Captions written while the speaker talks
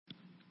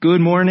Good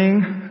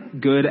morning,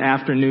 good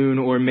afternoon,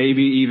 or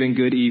maybe even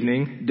good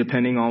evening,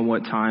 depending on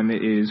what time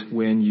it is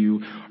when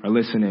you are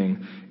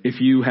listening. If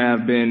you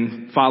have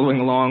been following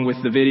along with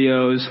the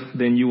videos,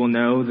 then you will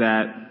know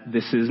that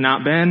this is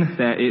not Ben,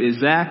 that it is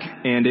Zach,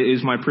 and it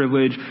is my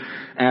privilege,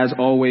 as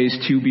always,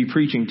 to be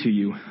preaching to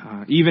you.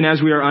 Even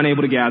as we are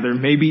unable to gather,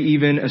 maybe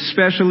even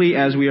especially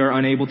as we are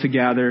unable to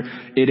gather,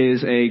 it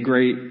is a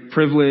great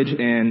privilege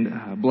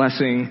and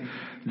blessing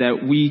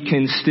that we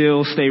can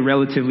still stay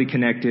relatively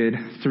connected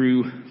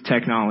through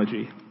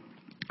technology.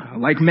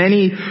 Like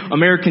many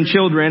American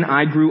children,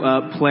 I grew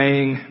up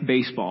playing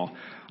baseball.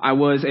 I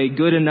was a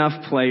good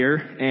enough player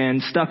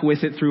and stuck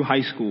with it through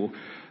high school.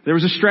 There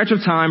was a stretch of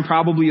time,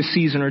 probably a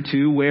season or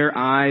two, where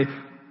I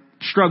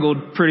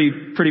struggled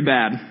pretty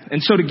bad.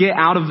 And so to get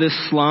out of this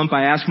slump,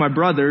 I asked my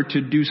brother to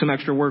do some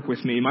extra work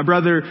with me. My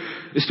brother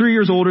is 3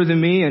 years older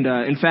than me, and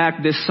in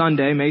fact, this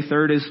Sunday, May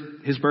 3rd, is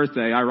his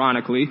birthday,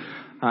 ironically.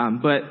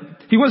 But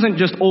he wasn't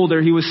just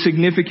older, he was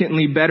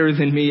significantly better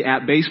than me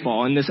at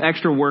baseball, and this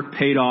extra work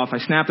paid off. I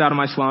snapped out of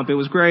my slump. It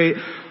was great.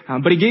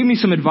 But he gave me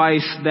some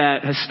advice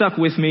that has stuck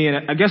with me,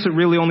 and I guess it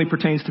really only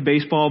pertains to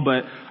baseball,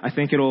 but I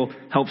think it'll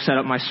help set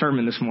up my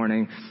sermon this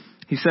morning.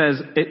 He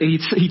says,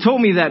 he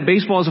told me that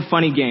baseball is a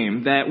funny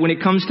game, that when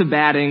it comes to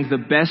batting, the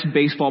best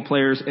baseball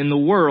players in the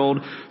world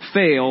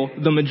fail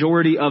the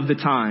majority of the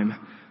time.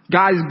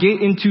 Guys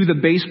get into the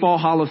Baseball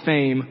Hall of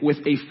Fame with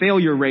a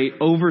failure rate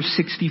over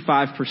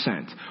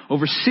 65%.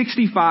 Over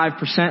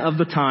 65% of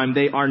the time,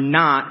 they are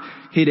not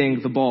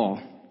hitting the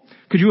ball.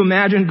 Could you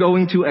imagine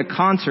going to a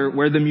concert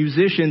where the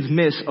musicians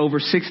miss over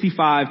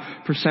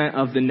 65%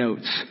 of the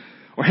notes?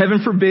 Or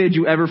heaven forbid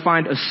you ever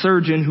find a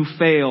surgeon who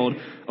failed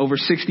over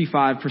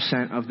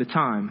 65% of the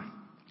time.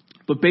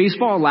 But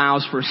baseball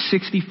allows for a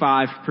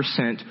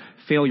 65%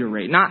 failure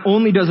rate. Not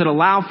only does it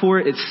allow for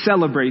it, it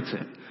celebrates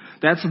it.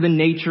 That's the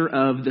nature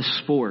of the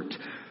sport.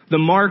 The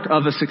mark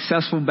of a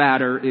successful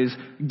batter is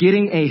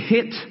getting a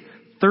hit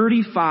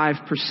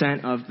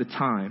 35% of the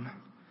time.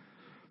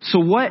 So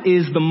what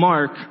is the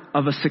mark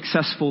of a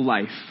successful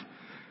life?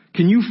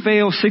 Can you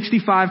fail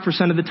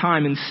 65% of the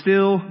time and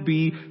still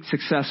be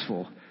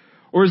successful?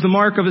 Or is the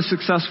mark of a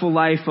successful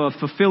life a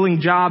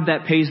fulfilling job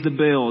that pays the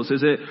bills?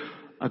 Is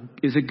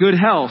it good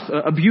health,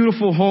 a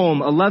beautiful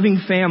home, a loving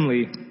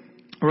family,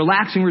 a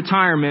relaxing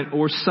retirement,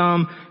 or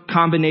some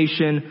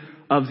combination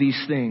of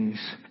these things?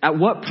 At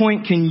what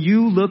point can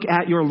you look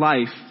at your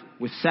life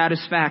with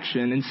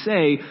satisfaction and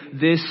say,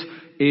 this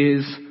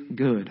is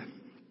good?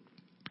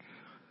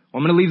 Well,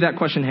 I'm going to leave that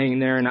question hanging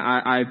there, and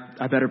I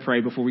better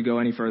pray before we go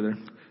any further.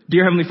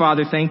 Dear Heavenly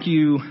Father, thank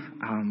you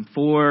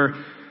for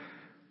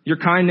your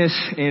kindness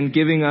in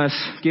giving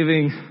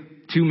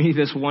to me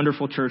this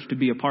wonderful church to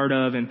be a part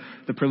of, and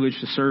the privilege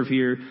to serve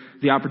here,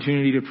 the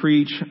opportunity to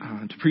preach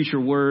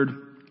your word.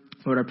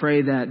 Lord, I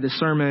pray that this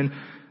sermon,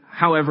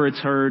 however it's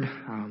heard,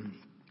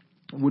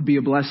 would be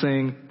a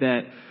blessing,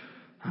 that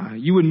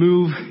you would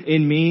move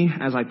in me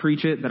as I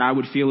preach it, that I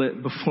would feel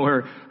it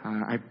before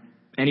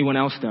anyone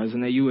else does,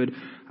 and that you would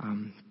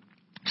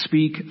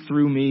speak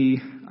through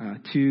me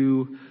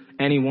to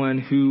anyone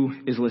who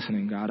is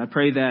listening, God. I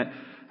pray that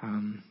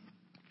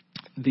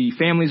the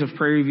families of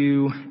Prairie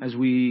View, as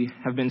we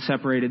have been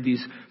separated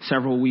these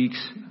several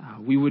weeks,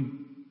 we would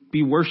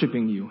be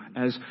worshiping you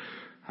as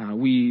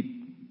we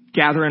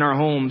gather in our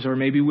homes, or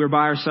maybe we're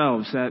by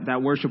ourselves,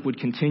 that worship would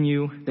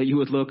continue, that you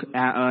would look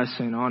at us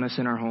and on us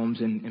in our homes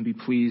and be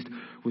pleased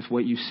with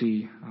what you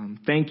see.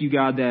 Thank you,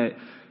 God, that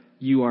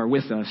you are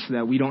with us,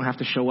 that we don't have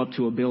to show up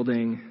to a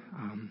building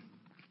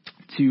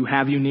to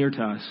have you near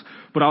to us.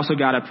 But also,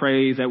 God, I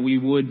pray that we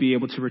would be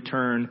able to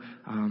return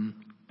and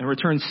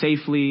return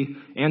safely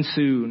and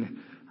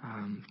soon,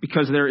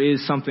 because there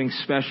is something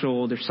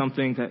special. There's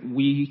something that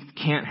we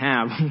can't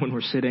have when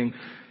we're sitting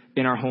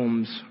in our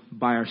homes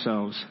by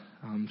ourselves.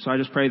 So I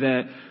just pray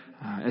that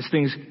as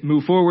things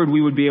move forward,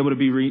 we would be able to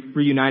be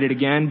reunited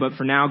again. But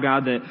for now,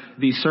 God, that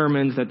these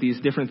sermons, that these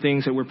different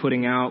things that we're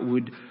putting out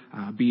would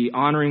be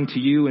honoring to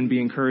you and be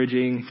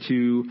encouraging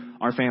to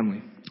our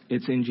family.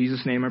 It's in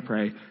Jesus' name I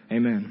pray.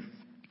 Amen.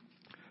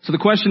 So the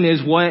question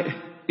is, what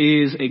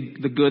is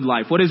the good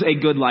life? What is a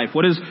good life?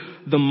 What is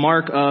the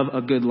mark of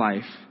a good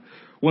life?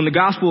 Well, in the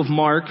Gospel of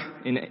Mark,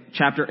 in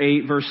chapter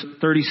 8, verse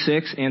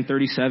 36 and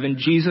 37,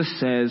 Jesus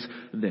says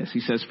this. He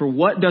says, "For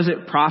what does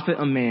it profit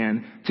a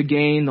man to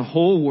gain the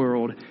whole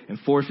world and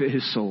forfeit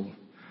his soul?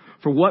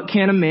 For what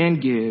can a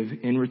man give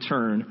in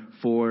return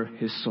for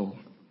his soul?"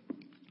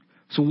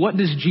 So what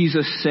does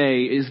Jesus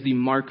say is the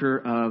marker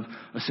of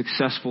a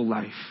successful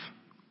life?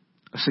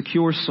 A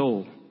secure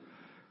soul.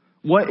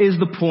 What is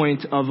the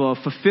point of a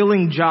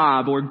fulfilling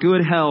job or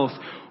good health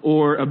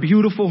or a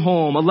beautiful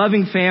home, a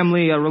loving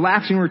family, a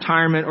relaxing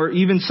retirement, or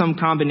even some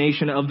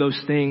combination of those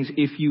things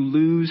if you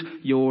lose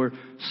your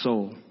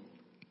soul?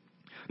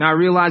 Now, I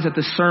realize that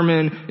this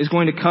sermon is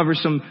going to cover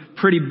some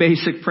pretty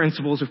basic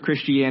principles of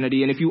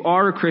Christianity, and if you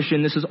are a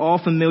Christian, this is all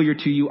familiar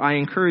to you. I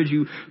encourage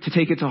you to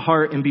take it to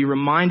heart and be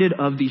reminded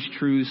of these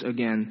truths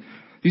again.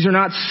 These are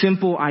not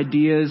simple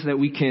ideas that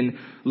we can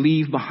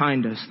leave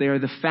behind us. They are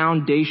the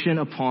foundation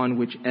upon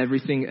which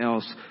everything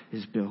else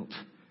is built.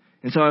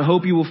 And so I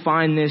hope you will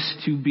find this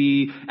to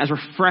be as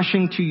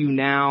refreshing to you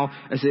now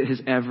as it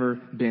has ever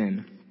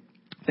been.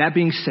 That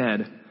being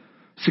said,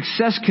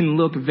 success can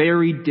look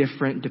very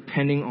different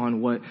depending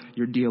on what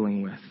you're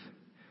dealing with.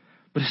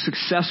 But a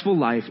successful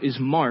life is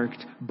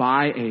marked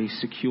by a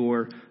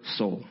secure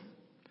soul.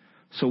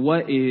 So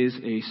what is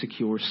a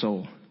secure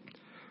soul?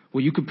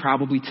 Well, you could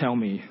probably tell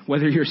me.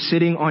 Whether you're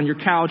sitting on your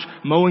couch,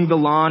 mowing the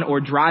lawn, or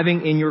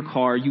driving in your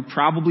car, you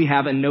probably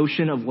have a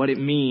notion of what it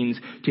means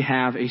to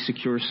have a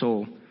secure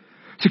soul.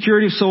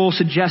 Security of soul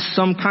suggests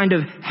some kind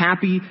of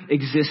happy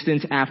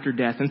existence after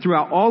death. And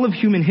throughout all of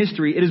human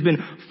history, it has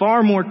been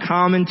far more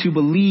common to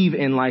believe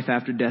in life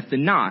after death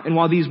than not. And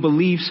while these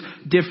beliefs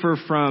differ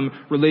from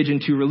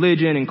religion to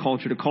religion and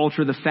culture to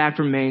culture, the fact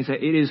remains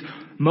that it is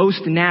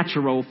most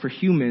natural for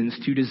humans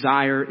to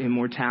desire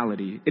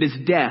immortality. It is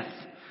death,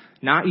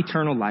 not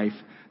eternal life,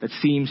 that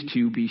seems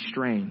to be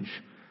strange.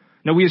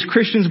 Now, we as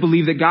Christians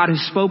believe that God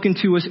has spoken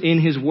to us in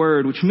His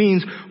Word, which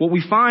means what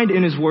we find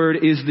in His Word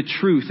is the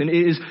truth. And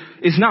it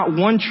is not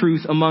one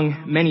truth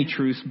among many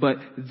truths, but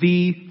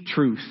the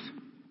truth.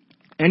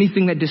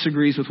 Anything that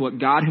disagrees with what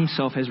God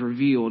Himself has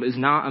revealed is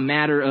not a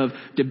matter of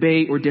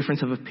debate or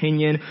difference of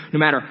opinion, no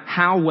matter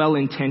how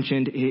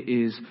well-intentioned it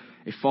is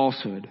a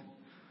falsehood.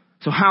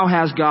 So how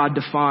has God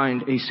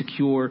defined a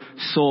secure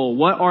soul?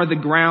 What are the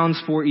grounds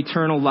for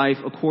eternal life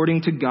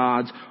according to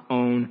God's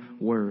own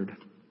word?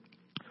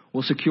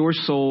 Well, secure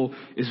soul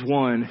is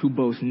one who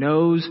both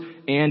knows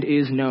and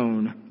is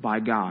known by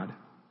God.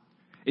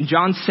 In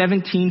John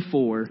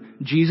 17:4,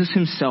 Jesus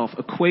himself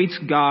equates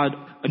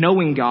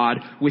knowing God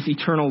with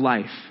eternal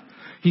life.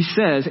 He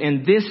says,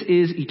 "And this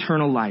is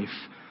eternal life,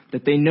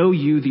 that they know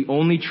you, the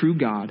only true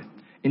God,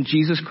 and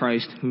Jesus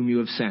Christ, whom you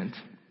have sent."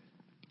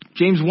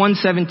 James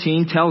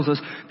 1:17 tells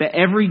us that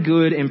every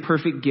good and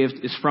perfect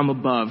gift is from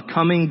above,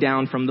 coming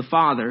down from the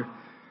Father.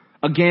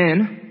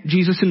 Again,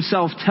 Jesus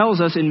himself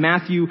tells us in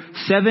Matthew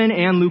 7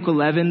 and Luke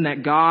 11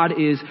 that God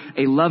is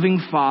a loving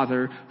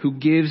Father who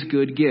gives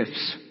good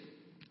gifts.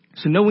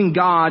 So knowing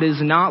God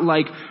is not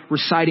like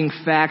reciting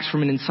facts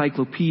from an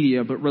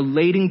encyclopedia, but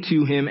relating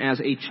to Him as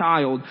a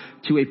child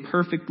to a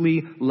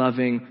perfectly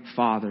loving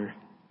Father.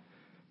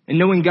 And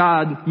knowing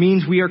God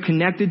means we are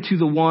connected to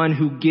the one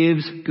who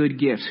gives good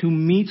gifts, who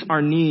meets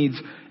our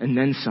needs and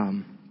then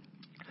some.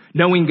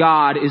 Knowing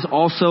God is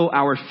also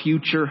our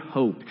future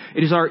hope.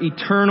 It is our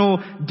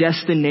eternal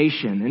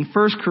destination. In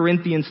 1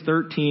 Corinthians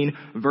 13,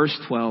 verse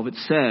 12, it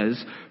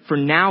says, "For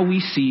now we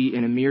see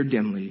in a mirror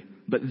dimly,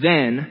 but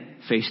then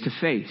face to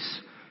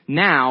face.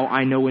 Now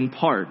I know in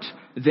part.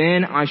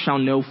 Then I shall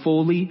know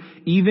fully,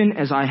 even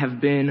as I have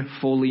been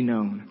fully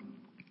known."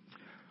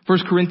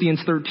 1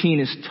 Corinthians 13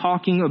 is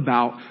talking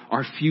about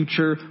our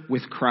future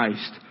with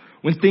Christ.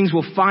 When things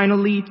will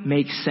finally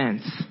make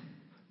sense,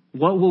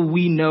 what will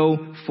we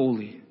know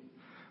fully?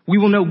 We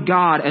will know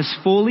God as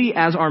fully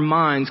as our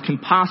minds can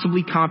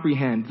possibly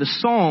comprehend. The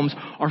Psalms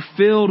are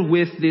filled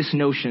with this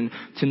notion.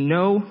 To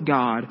know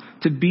God,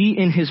 to be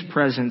in His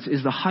presence,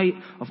 is the height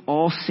of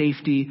all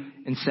safety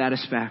and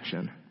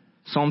satisfaction.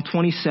 Psalm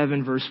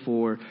 27 verse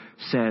 4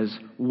 says,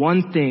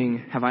 "One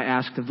thing have I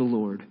asked of the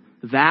Lord,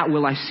 that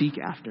will I seek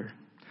after,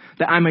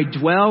 that I may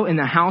dwell in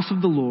the house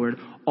of the Lord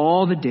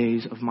all the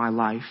days of my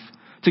life,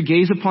 to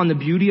gaze upon the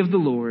beauty of the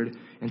Lord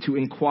and to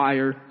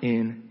inquire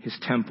in His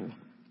temple."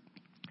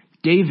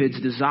 David's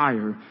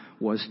desire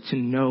was to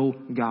know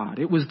God.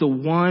 It was the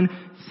one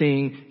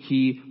thing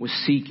he was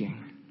seeking.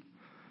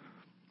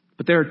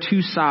 But there are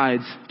two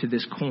sides to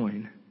this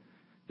coin.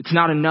 It's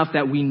not enough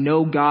that we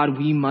know God,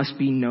 we must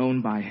be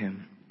known by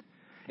Him.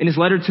 In his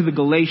letter to the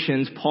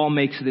Galatians, Paul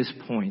makes this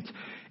point.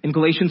 In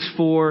Galatians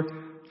 4,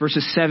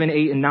 verses 7,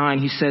 8, and 9,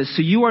 he says,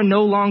 "So you are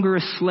no longer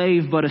a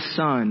slave, but a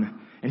son.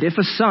 And if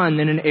a son,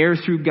 then an heir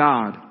through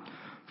God.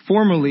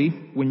 Formerly,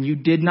 when you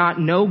did not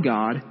know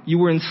God, you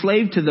were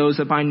enslaved to those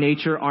that by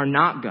nature are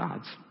not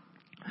God's.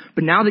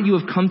 But now that you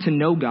have come to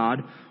know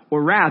God,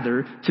 or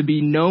rather, to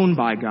be known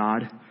by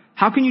God,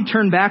 how can you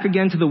turn back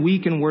again to the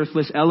weak and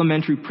worthless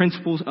elementary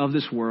principles of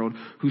this world,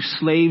 whose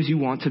slaves you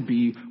want to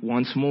be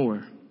once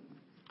more?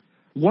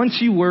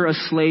 Once you were a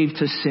slave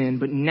to sin,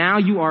 but now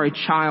you are a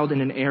child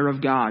and an heir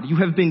of God. You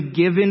have been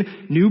given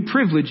new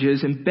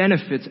privileges and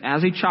benefits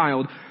as a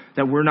child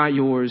that were not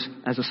yours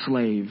as a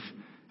slave.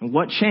 And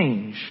what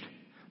changed?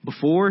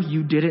 Before,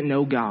 you didn't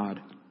know God,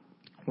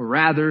 or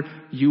rather,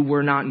 you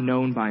were not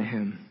known by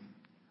Him.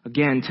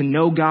 Again, to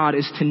know God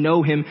is to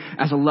know Him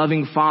as a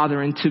loving Father,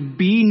 and to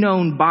be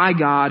known by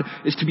God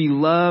is to be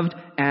loved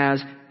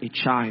as a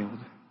child.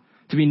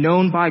 To be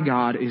known by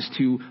God is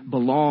to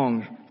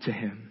belong to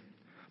Him.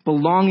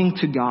 Belonging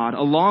to God,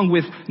 along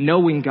with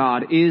knowing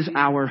God, is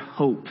our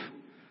hope.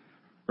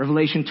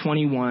 Revelation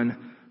 21,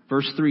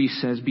 verse 3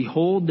 says,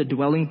 "Behold, the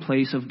dwelling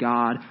place of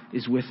God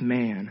is with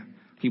man.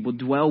 He will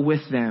dwell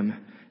with them,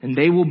 and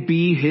they will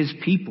be His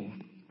people.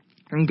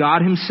 And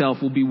God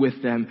Himself will be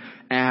with them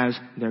as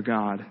their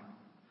God."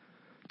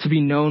 To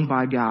be known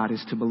by God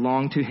is to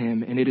belong to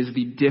him, and it is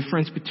the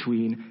difference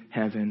between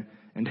heaven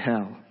and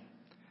hell.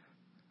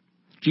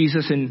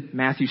 Jesus in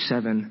Matthew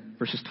 7,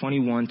 verses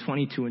 21,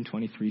 22, and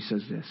 23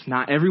 says this,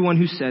 "Not everyone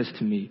who says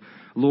to me,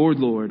 'Lord,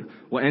 Lord,'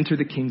 will enter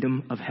the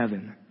kingdom of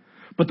heaven,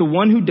 but the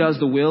one who does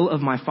the will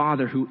of my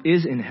Father who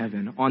is in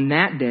heaven. On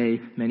that day,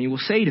 many will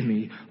say to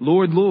me,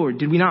 'Lord, Lord,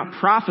 did we not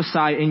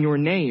prophesy in your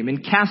name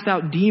and cast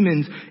out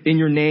demons in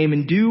your name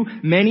and do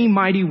many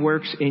mighty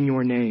works in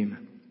your name?'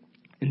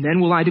 And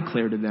then will I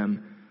declare to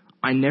them,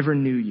 'I never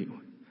knew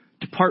you.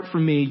 Depart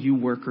from me, you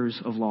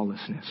workers of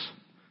lawlessness.'"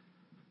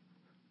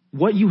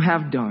 What you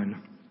have done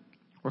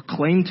or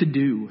claim to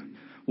do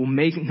will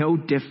make no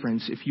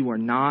difference if you are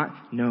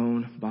not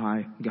known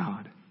by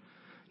God.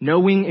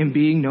 Knowing and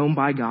being known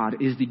by God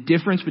is the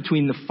difference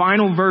between the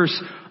final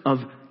verse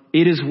of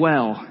 "it is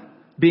well"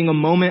 being a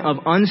moment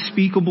of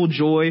unspeakable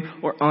joy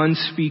or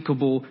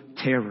unspeakable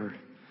terror.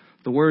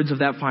 The words of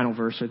that final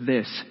verse are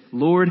this: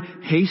 "Lord,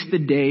 haste the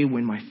day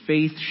when my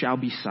faith shall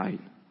be sight.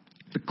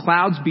 The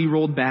clouds be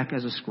rolled back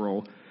as a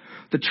scroll.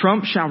 The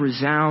trump shall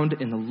resound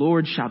and the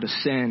Lord shall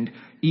descend.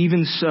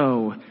 Even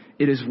so,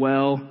 it is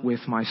well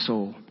with my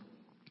soul."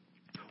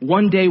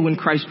 One day when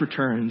Christ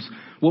returns,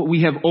 what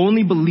we have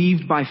only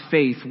believed by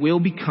faith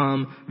will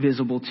become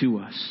visible to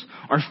us.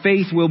 Our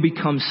faith will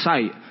become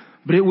sight,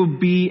 but it will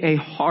be a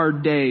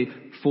hard day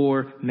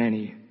for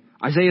many.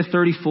 Isaiah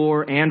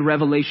 34 and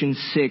Revelation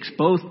 6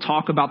 both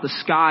talk about the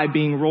sky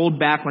being rolled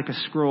back like a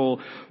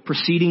scroll,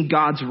 preceding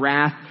God's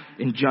wrath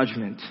and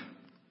judgment.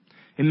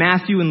 In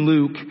Matthew and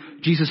Luke,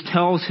 Jesus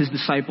tells his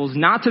disciples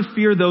not to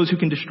fear those who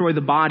can destroy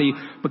the body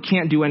but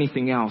can't do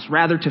anything else.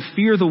 Rather, to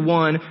fear the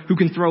one who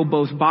can throw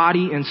both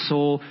body and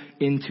soul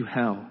into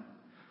hell.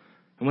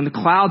 And when the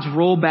clouds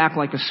roll back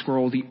like a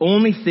scroll, the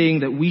only thing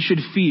that we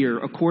should fear,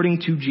 according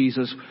to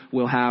Jesus,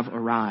 will have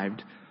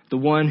arrived. The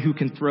one who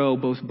can throw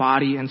both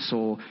body and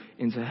soul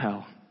into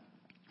hell.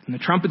 When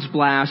the trumpets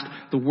blast,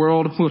 the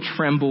world will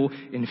tremble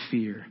in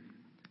fear.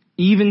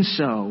 Even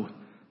so,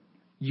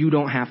 you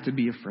don't have to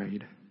be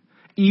afraid.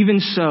 Even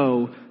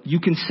so, you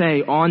can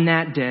say on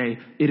that day,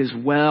 "It is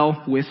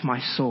well with my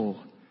soul,"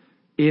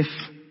 if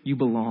you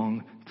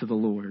belong to the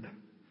Lord.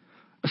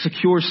 A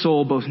secure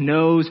soul both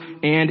knows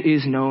and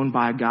is known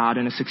by God,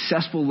 and a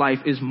successful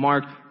life is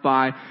marked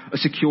by a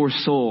secure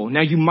soul.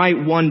 Now you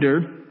might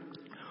wonder,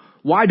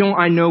 why don't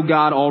I know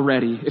God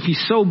already? If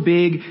he's so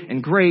big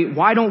and great,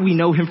 why don't we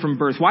know him from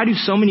birth? Why do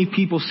so many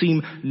people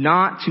seem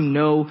not to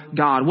know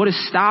God? What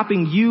is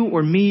stopping you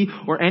or me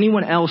or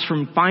anyone else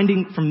from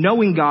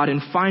knowing God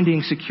and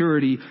finding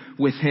security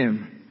with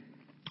him?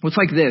 Well, it's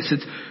like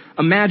this.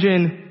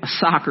 Imagine a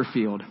soccer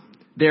field.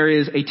 There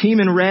is a team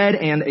in red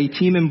and a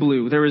team in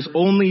blue. There is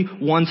only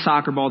one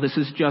soccer ball. This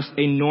is just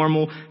a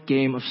normal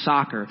game of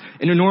soccer.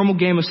 In a normal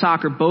game of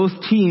soccer, both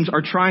teams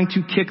are trying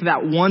to kick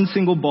that one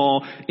single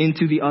ball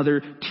into the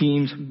other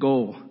team's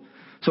goal.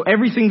 So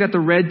everything that the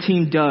red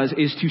team does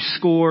is to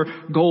score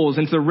goals.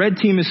 And if the red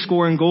team is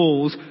scoring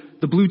goals,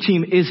 the blue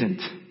team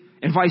isn't.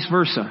 And vice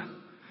versa.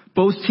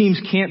 Both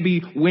teams can't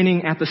be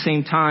winning at the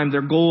same time.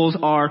 Their goals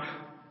are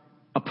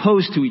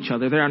opposed to each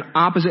other. They're on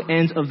opposite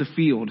ends of the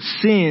field.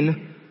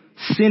 Sin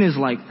is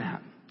like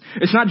that.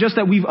 It's not just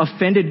that we've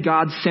offended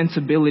God's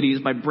sensibilities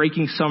by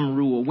breaking some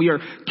rule. We are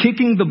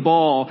kicking the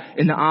ball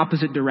in the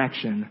opposite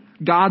direction.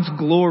 God's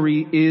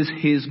glory is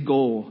his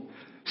goal.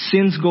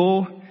 Sin's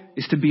goal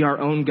is to be our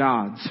own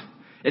gods.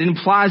 It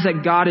implies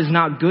that God is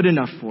not good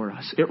enough for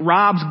us. It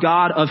robs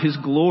God of his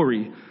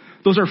glory.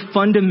 Those are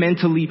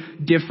fundamentally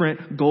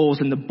different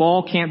goals, and the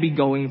ball can't be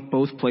going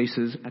both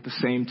places at the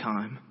same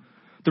time.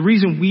 The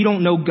reason we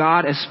don't know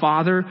God as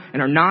Father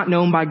and are not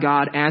known by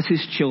God as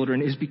his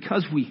children is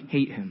because we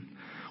hate him.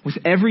 With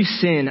every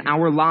sin,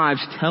 our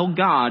lives tell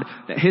God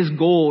that his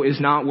goal is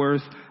not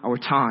worth our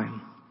time.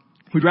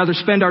 We'd rather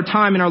spend our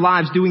time in our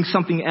lives doing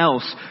something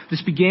else.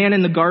 This began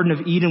in the Garden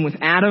of Eden with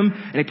Adam,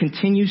 and it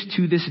continues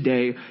to this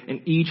day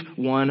in each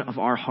one of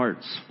our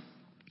hearts.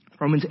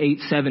 Romans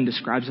 8:7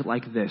 describes it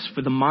like this: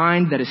 "For the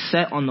mind that is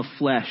set on the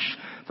flesh,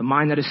 the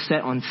mind that is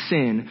set on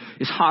sin,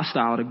 is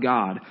hostile to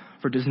God.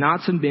 For it does not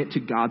submit to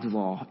God's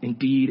law.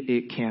 Indeed,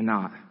 it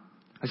cannot."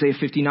 Isaiah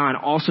 59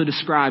 also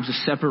describes a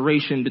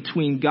separation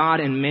between God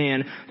and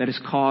man that is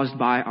caused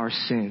by our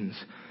sins.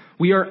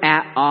 We are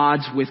at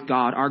odds with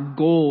God. Our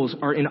goals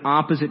are in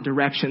opposite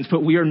directions,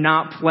 but we are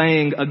not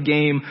playing a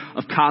game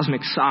of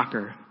cosmic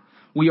soccer.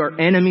 We are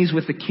enemies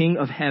with the King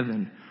of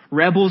Heaven,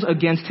 rebels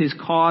against his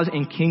cause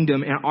and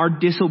kingdom, and our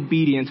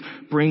disobedience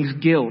brings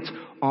guilt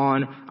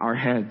on our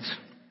heads.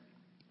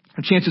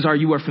 And chances are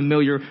you are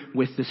familiar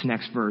with this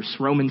next verse.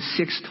 Romans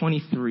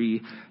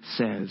 6:23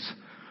 says,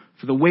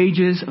 "For the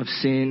wages of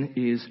sin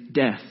is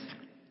death."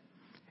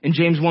 In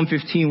James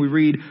 1:15 we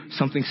read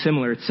something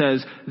similar. It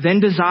says, "Then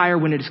desire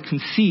when it is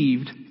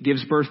conceived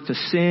gives birth to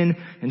sin,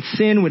 and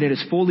sin when it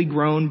is fully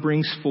grown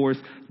brings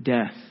forth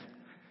death."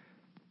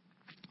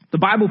 The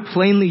Bible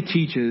plainly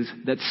teaches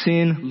that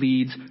sin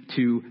leads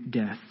to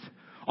death.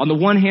 On the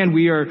one hand,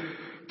 we are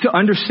to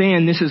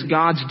understand this is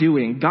God's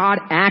doing. God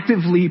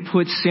actively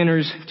puts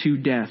sinners to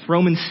death.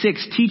 Romans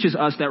 6 teaches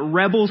us that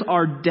rebels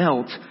are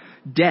dealt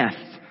death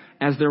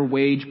as their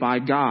wage by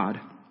God.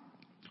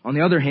 On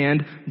the other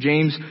hand,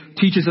 James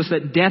teaches us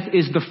that death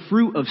is the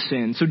fruit of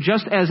sin. So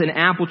just as an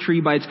apple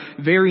tree by its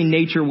very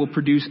nature will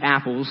produce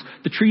apples,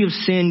 the tree of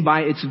sin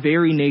by its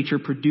very nature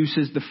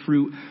produces the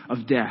fruit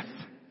of death.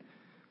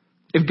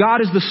 If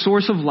God is the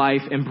source of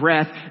life and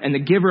breath and the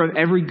giver of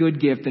every good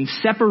gift, then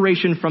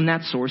separation from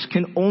that source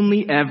can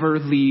only ever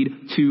lead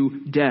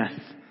to death.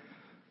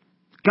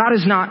 God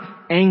is not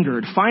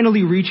angered,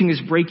 finally reaching his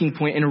breaking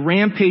point and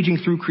rampaging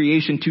through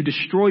creation to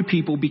destroy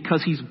people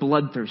because he's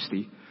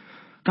bloodthirsty.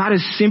 God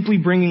is simply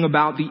bringing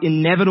about the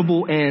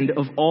inevitable end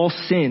of all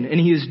sin, and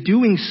he is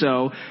doing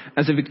so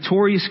as a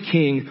victorious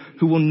king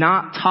who will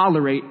not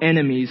tolerate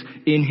enemies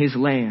in his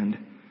land.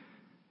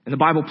 And the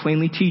Bible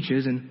plainly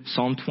teaches in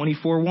Psalm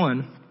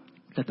 24:1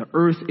 that the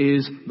earth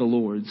is the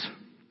Lord's.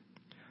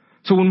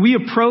 So when we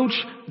approach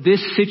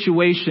this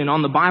situation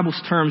on the Bible's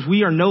terms,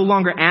 we are no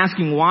longer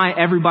asking why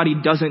everybody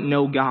doesn't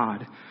know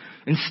God.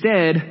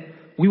 Instead,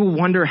 we will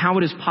wonder how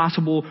it is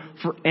possible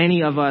for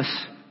any of us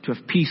to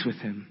have peace with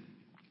him.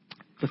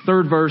 The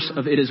third verse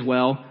of It Is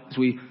Well, as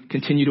we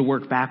continue to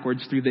work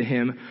backwards through the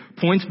hymn,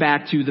 points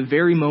back to the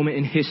very moment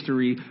in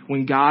history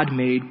when God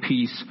made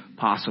peace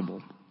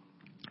possible.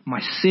 My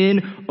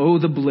sin, oh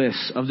the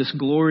bliss of this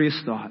glorious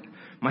thought.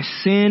 My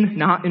sin,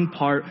 not in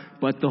part,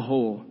 but the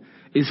whole,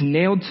 is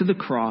nailed to the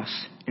cross,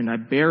 and I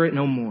bear it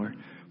no more.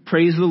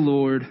 Praise the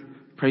Lord,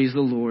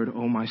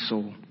 oh my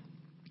soul.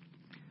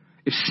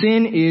 If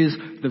sin is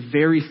the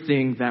very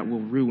thing that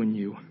will ruin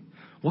you,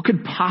 what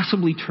could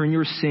possibly turn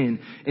your sin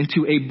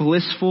into a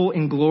blissful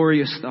and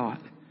glorious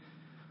thought?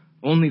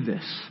 Only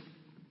this,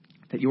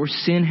 that your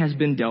sin has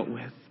been dealt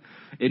with,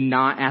 and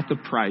not at the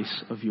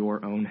price of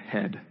your own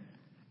head.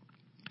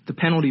 The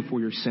penalty for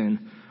your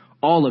sin,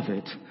 all of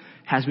it,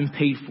 has been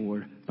paid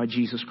for by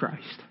Jesus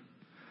Christ.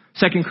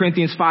 2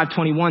 Corinthians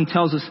 5:21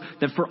 tells us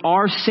that for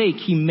our sake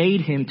he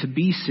made him to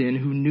be sin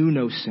who knew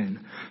no sin,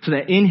 so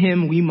that in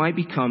him we might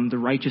become the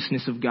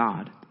righteousness of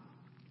God.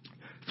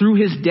 Through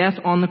his death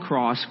on the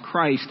cross,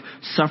 Christ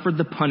suffered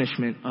the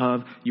punishment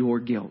of your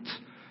guilt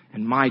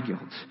and my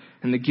guilt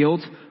and the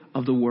guilt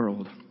of the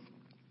world.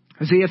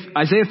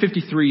 Isaiah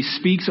 53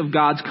 speaks of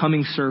God's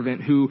coming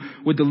servant who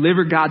would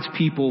deliver God's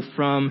people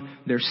from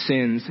their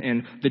sins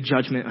and the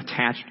judgment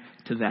attached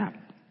to that.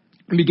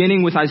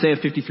 Beginning with Isaiah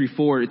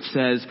 53:4, it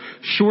says,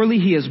 "Surely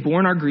he has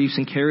borne our griefs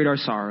and carried our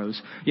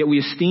sorrows, yet we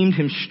esteemed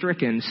him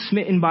stricken,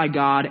 smitten by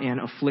God, and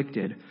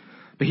afflicted.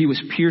 But he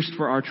was pierced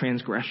for our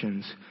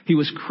transgressions. He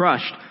was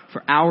crushed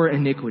for our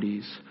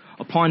iniquities.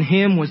 Upon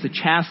him was the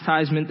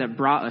chastisement that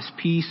brought us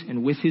peace,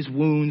 and with his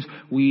wounds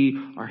we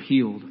are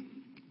healed.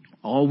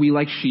 All we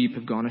like sheep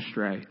have gone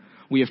astray.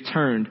 We have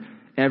turned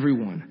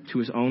everyone to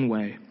his own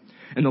way,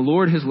 and the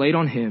Lord has laid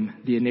on him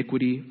the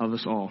iniquity of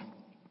us all."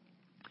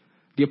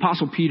 The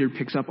Apostle Peter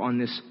picks up on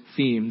this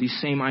theme, these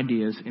same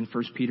ideas in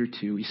 1 Peter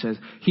 2. He says,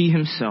 "He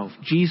himself,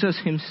 Jesus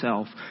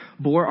himself,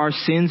 bore our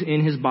sins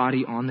in his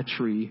body on the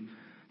tree,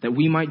 that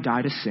we might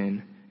die to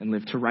sin and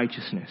live to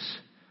righteousness.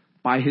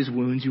 By his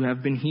wounds you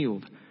have been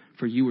healed,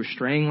 for you were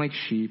straying like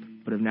sheep,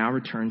 but have now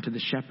returned to the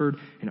shepherd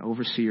and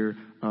overseer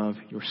of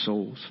your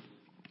souls."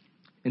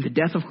 In the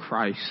death of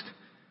Christ,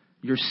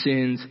 your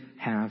sins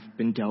have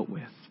been dealt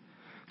with.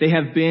 They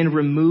have been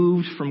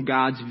removed from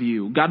God's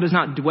view. God does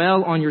not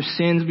dwell on your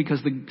sins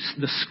because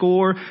the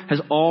score has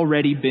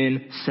already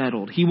been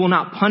settled. He will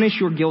not punish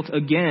your guilt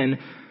again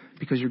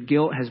because your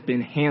guilt has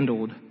been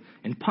handled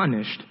and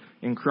punished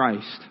in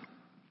Christ.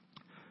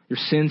 Your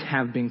sins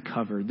have been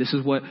covered. This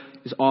is what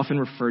is often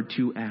referred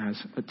to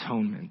as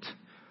atonement.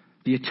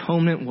 The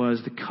atonement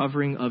was the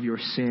covering of your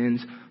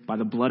sins by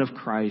the blood of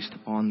Christ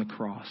on the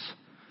cross.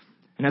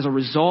 And as a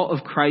result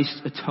of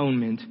Christ's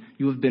atonement,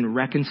 you have been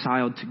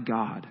reconciled to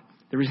God.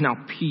 There is now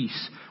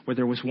peace where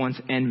there was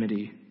once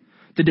enmity.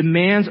 The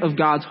demands of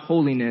God's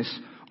holiness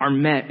are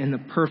met in the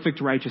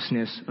perfect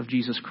righteousness of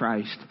Jesus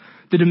Christ.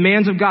 The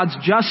demands of God's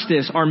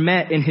justice are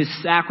met in his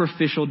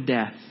sacrificial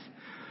death.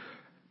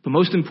 But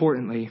most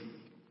importantly,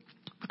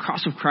 the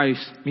cross of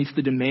Christ meets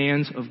the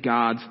demands of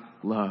God's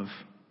love.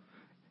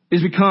 It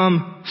has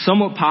become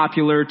somewhat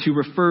popular to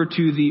refer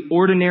to the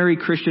ordinary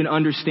Christian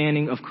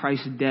understanding of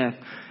Christ's death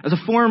as a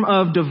form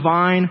of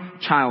divine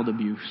child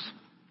abuse.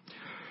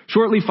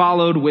 Shortly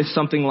followed with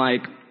something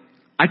like,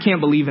 "I can't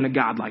believe in a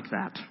God like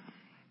that."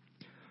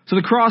 So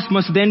the cross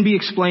must then be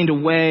explained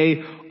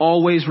away,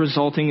 always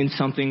resulting in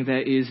something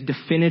that is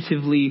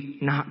definitively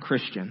not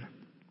Christian.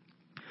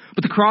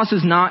 But the cross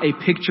is not a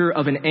picture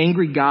of an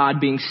angry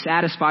God being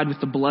satisfied with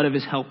the blood of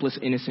his helpless,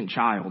 innocent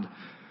child.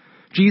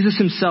 Jesus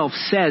himself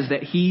says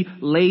that he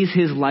lays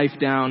his life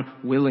down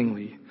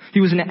willingly.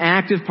 He was an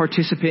active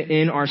participant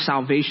in our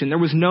salvation. There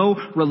was no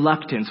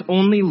reluctance,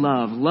 only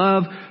love.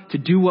 Love to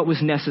do what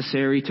was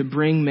necessary to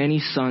bring many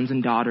sons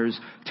and daughters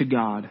to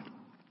God.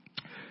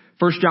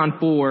 1 John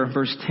 4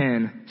 verse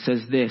 10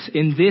 says this,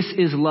 "In this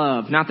is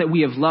love, not that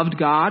we have loved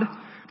God,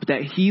 but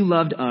that he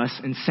loved us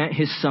and sent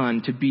his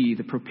Son to be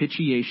the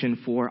propitiation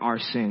for our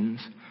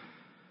sins.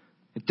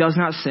 It does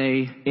not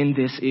say in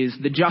this is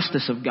the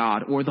justice of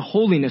God or the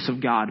holiness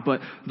of God,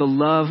 but the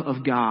love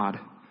of God.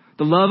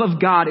 The love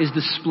of God is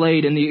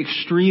displayed in the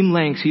extreme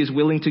lengths he is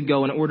willing to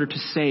go in order to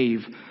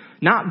save,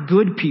 not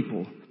good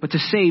people, but to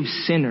save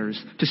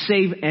sinners, to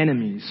save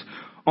enemies.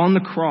 On the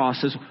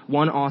cross, as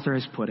one author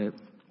has put it,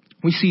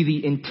 we see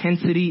the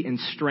intensity and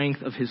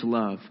strength of his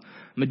love,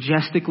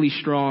 majestically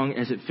strong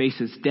as it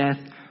faces death,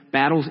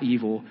 battles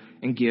evil,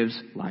 and gives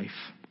life.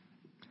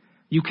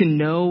 You can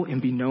know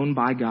and be known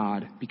by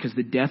God because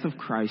the death of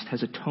Christ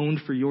has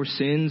atoned for your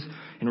sins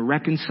and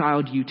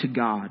reconciled you to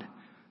God,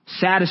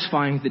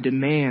 satisfying the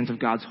demands of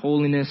God's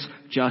holiness,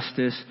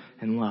 justice,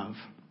 and love.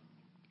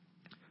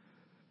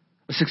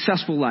 A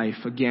successful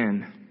life,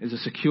 again, is a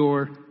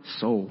secure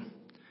soul.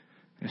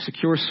 A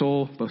secure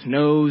soul both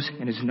knows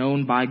and is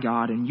known by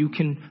God, and you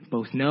can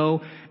both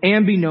know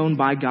and be known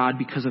by God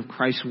because of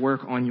Christ's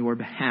work on your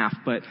behalf.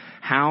 But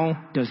how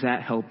does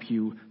that help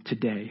you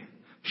today?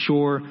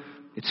 Sure,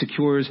 it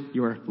secures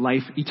your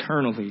life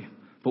eternally,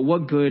 but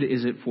what good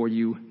is it for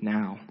you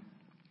now?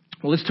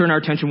 Well, let's turn our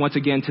attention once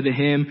again to the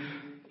hymn,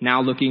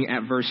 now looking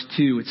at verse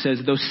 2. It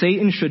says, though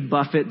Satan should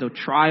buffet, though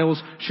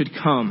trials should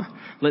come,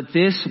 let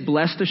this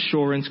blessed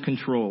assurance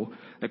control,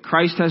 that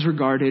Christ has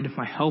regarded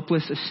my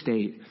helpless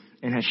estate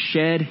and has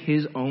shed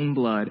his own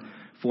blood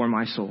for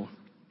my soul.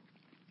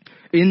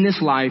 In this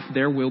life,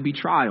 there will be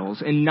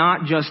trials, and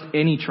not just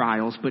any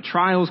trials, but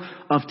trials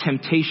of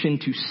temptation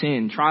to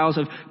sin, trials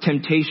of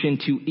temptation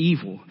to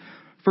evil.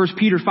 1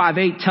 Peter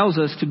 5:8 tells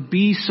us to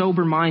be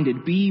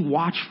sober-minded, be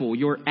watchful.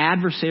 Your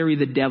adversary,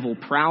 the devil,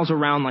 prowls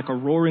around like a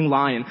roaring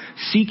lion,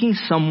 seeking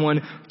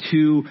someone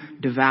to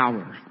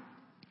devour.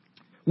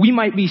 We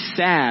might be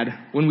sad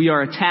when we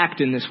are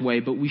attacked in this way,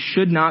 but we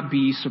should not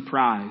be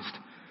surprised.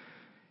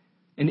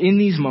 And in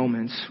these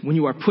moments, when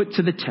you are put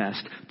to the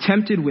test,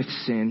 tempted with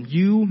sin,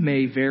 you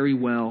may very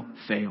well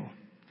fail.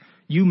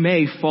 You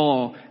may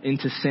fall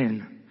into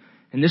sin.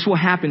 And this will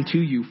happen to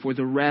you for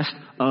the rest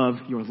of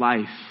your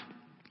life.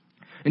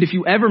 And if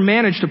you ever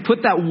manage to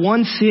put that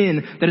one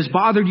sin that has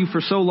bothered you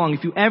for so long,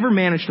 if you ever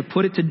manage to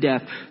put it to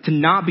death, to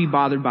not be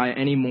bothered by it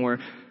anymore,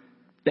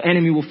 the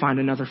enemy will find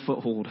another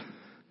foothold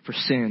for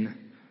sin,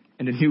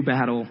 and a new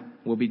battle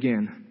will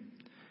begin.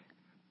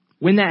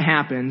 When that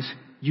happens,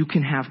 you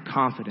can have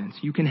confidence.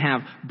 You can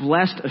have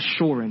blessed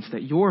assurance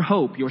that your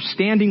hope, your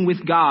standing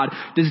with God,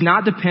 does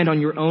not depend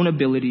on your own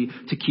ability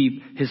to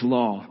keep his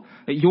law.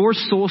 That your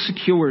soul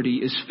security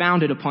is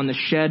founded upon the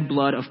shed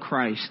blood of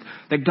Christ.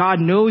 That God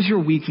knows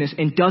your weakness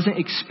and doesn't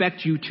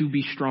expect you to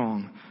be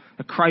strong.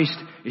 That Christ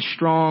is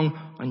strong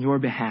on your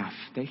behalf.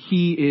 That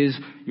he is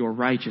your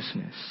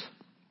righteousness.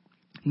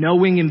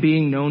 Knowing and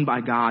being known by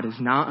God is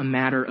not a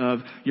matter of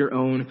your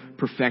own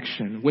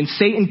perfection. When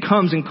Satan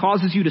comes and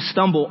causes you to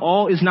stumble,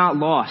 all is not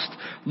lost.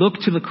 Look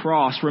to the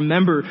cross.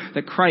 Remember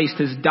that Christ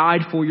has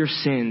died for your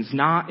sins,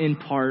 not in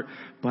part,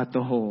 but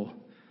the whole.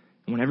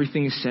 And when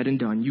everything is said and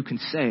done, you can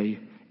say,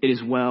 it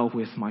is well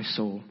with my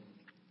soul.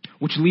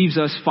 Which leaves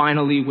us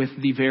finally with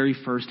the very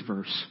first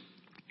verse.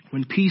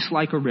 When peace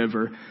like a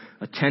river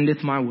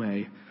attendeth my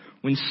way,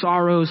 when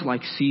sorrows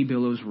like sea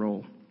billows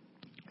roll,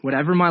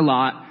 whatever my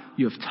lot,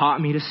 you have taught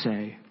me to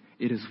say,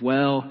 it is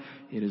well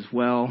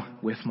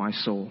with my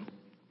soul.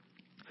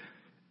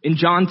 In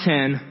John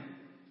 10,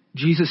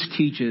 Jesus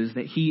teaches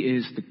that he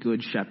is the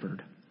good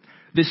shepherd.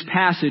 This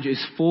passage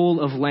is full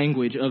of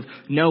language of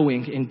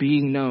knowing and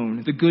being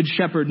known. The good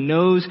shepherd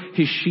knows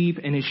his sheep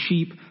and his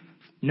sheep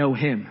know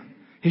him.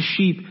 His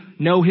sheep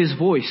know his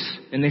voice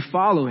and they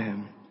follow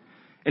him.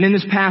 And in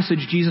this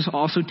passage, Jesus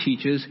also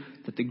teaches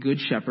that the good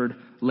shepherd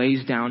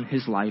lays down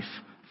his life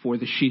for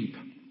the sheep.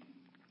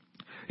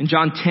 In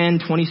John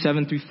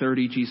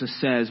 10:27-30, Jesus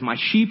says, my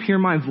sheep hear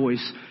my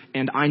voice,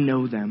 and I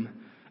know them,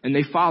 and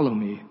they follow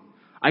me.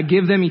 I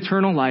give them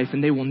eternal life,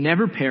 and they will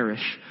never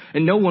perish,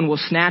 and no one will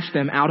snatch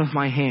them out of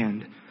my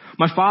hand.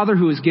 My Father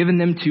who has given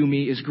them to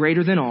me is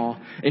greater than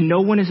all, and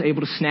no one is able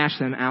to snatch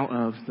them out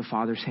of the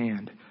Father's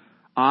hand.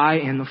 I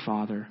and the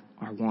Father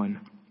are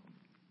one.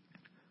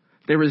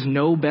 There is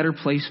no better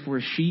place for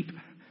a sheep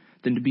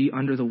than to be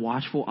under the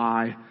watchful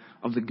eye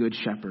of the Good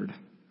Shepherd,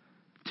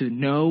 to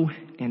know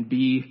and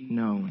be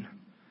known.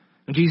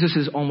 And Jesus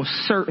is almost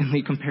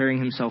certainly comparing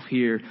himself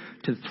here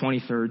to the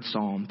 23rd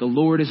Psalm. The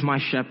Lord is my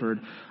shepherd,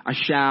 I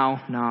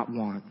shall not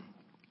want.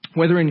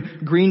 Whether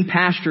in green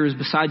pastures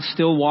beside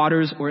still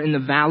waters or in the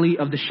valley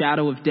of the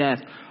shadow of death,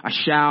 I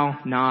shall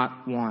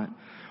not want.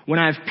 When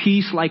I have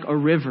peace like a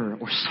river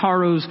or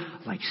sorrows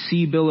like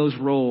sea billows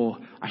roll,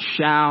 I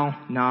shall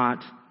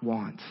not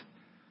want.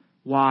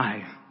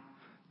 Why?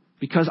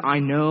 Because I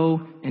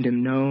know and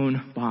am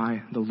known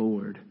by the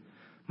Lord.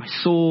 My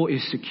soul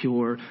is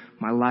secure.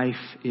 My life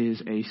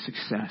is a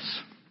success.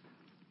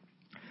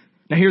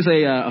 Now here's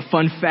a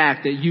fun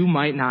fact that you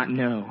might not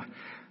know.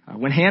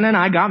 When Hannah and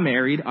I got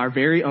married, our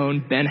very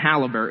own Ben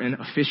Halliburton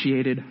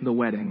officiated the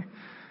wedding.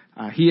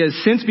 He has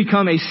since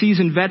become a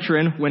seasoned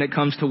veteran when it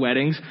comes to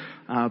weddings,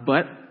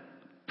 but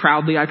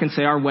proudly I can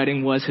say our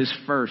wedding was his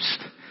first.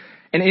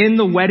 And in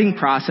the wedding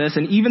process,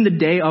 and even the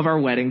day of our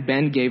wedding,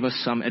 Ben gave us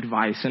some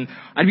advice. And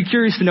I'd be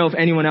curious to know if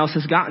anyone else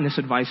has gotten this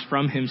advice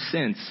from him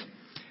since.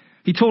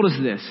 He told us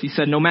this. He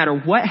said, no matter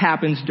what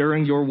happens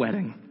during your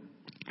wedding,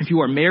 if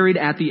you are married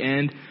at the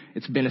end,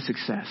 it's been a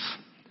success.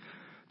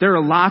 There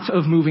are lots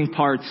of moving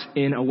parts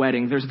in a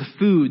wedding. There's the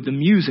food, the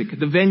music,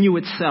 the venue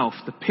itself,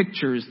 the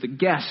pictures, the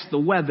guests, the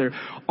weather,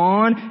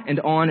 on and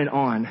on and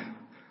on.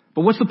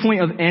 But what's the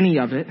point of any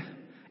of it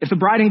if the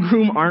bride and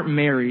groom aren't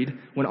married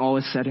when all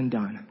is said and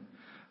done?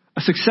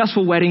 A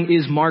successful wedding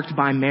is marked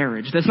by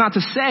marriage. That's not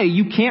to say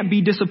you can't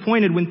be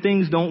disappointed when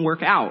things don't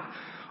work out.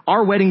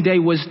 Our wedding day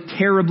was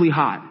terribly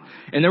hot,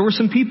 and there were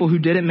some people who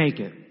didn't make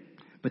it.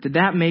 But did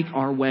that make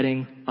our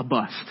wedding a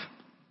bust?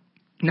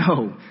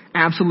 No,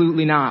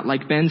 absolutely not.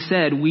 Like Ben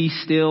said, we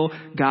still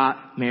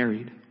got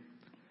married.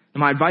 And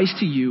my advice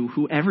to you,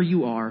 whoever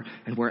you are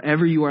and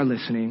wherever you are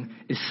listening,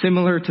 is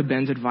similar to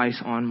Ben's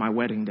advice on my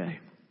wedding day.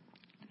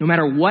 No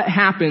matter what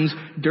happens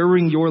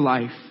during your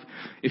life,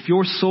 if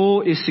your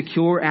soul is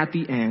secure at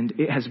the end,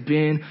 it has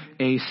been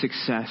a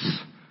success.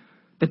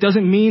 That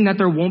doesn't mean that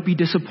there won't be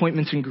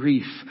disappointments and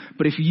grief,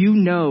 but if you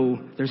know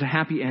there's a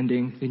happy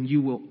ending, then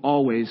you will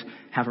always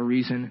have a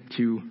reason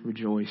to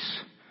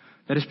rejoice.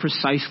 That is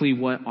precisely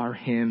what our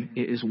hymn,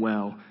 It Is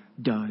Well,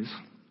 does.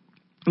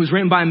 It was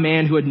written by a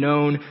man who had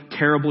known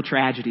terrible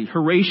tragedy.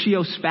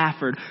 Horatio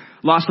Spafford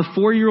lost a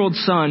 4-year-old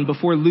son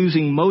before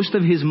losing most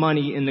of his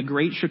money in the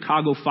Great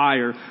Chicago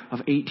Fire of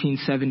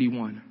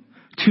 1871.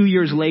 2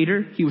 years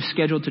later, he was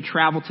scheduled to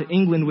travel to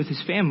England with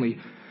his family,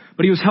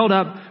 but he was held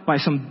up by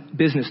some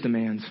business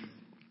demands.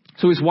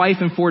 So his wife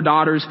and 4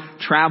 daughters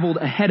traveled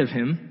ahead of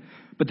him,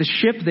 but the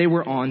ship they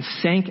were on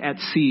sank at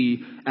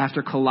sea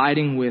after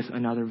colliding with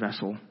another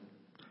vessel.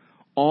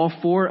 All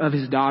 4 of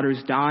his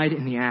daughters died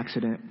in the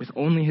accident, with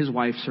only his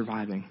wife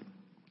surviving.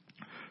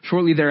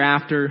 Shortly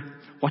thereafter,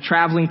 while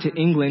traveling to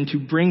England to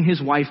bring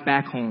his wife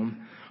back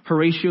home,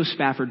 Horatio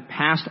Spafford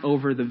passed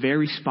over the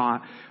very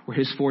spot where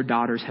his 4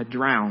 daughters had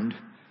drowned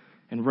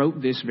and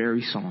wrote this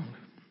very song.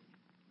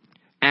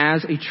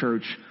 As a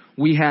church,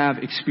 we have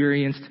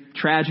experienced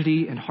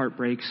tragedy and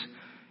heartbreaks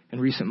in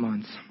recent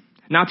months.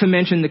 Not to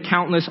mention the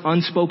countless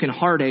unspoken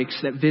heartaches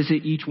that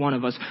visit each one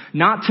of us.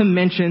 Not to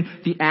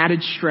mention the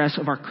added stress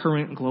of our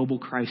current global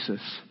crisis.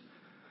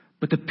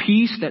 But the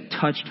peace that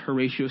touched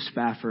Horatio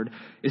Spafford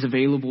is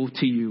available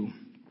to you.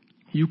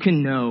 You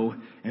can know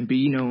and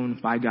be known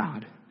by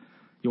God.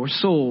 Your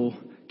soul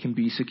can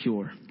be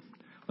secure.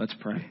 Let's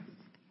pray.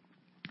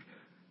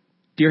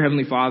 Dear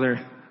Heavenly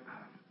Father,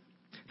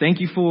 thank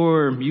you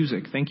for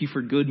music. Thank you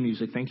for good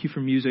music. Thank you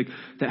for music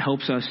that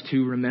helps us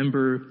to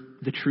remember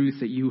the truth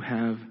that you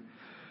have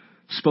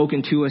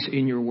spoken to us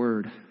in your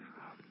word.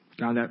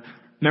 God, that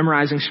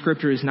memorizing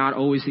scripture is not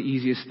always the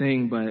easiest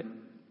thing, but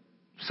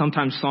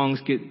sometimes songs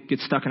get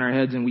stuck in our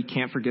heads and we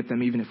can't forget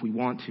them even if we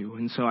want to.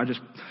 And so I just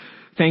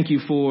thank you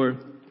for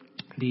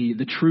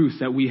the truth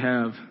that we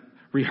have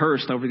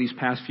rehearsed over these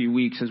past few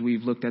weeks as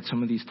we've looked at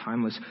some of these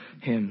timeless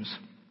hymns.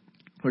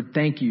 Lord,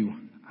 thank you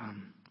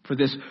for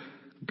this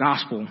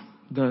gospel,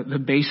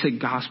 the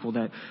basic gospel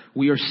that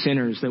we are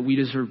sinners, that we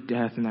deserve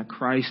death, and that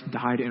Christ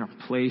died in our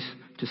place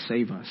to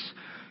save us.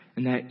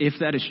 And that if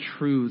that is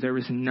true, there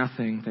is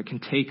nothing that can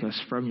take us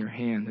from your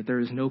hand, that there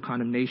is no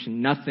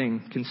condemnation.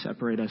 Nothing can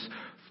separate us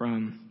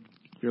from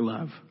your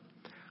love.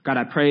 God,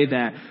 I pray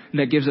that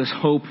gives us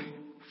hope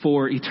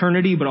for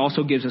eternity, but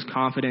also gives us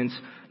confidence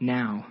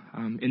now.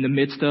 In the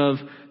midst of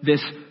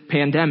this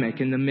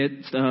pandemic, in the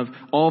midst of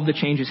all of the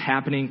changes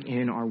happening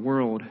in our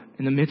world,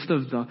 in the midst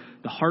of the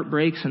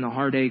heartbreaks and the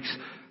heartaches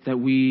that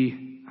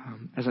we,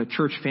 as a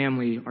church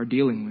family, are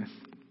dealing with.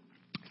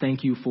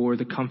 Thank you for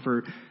the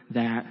comfort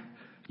that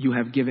you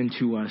have given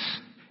to us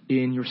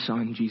in your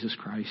Son, Jesus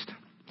Christ.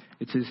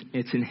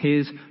 It's in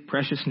his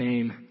precious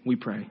name we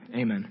pray.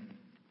 Amen.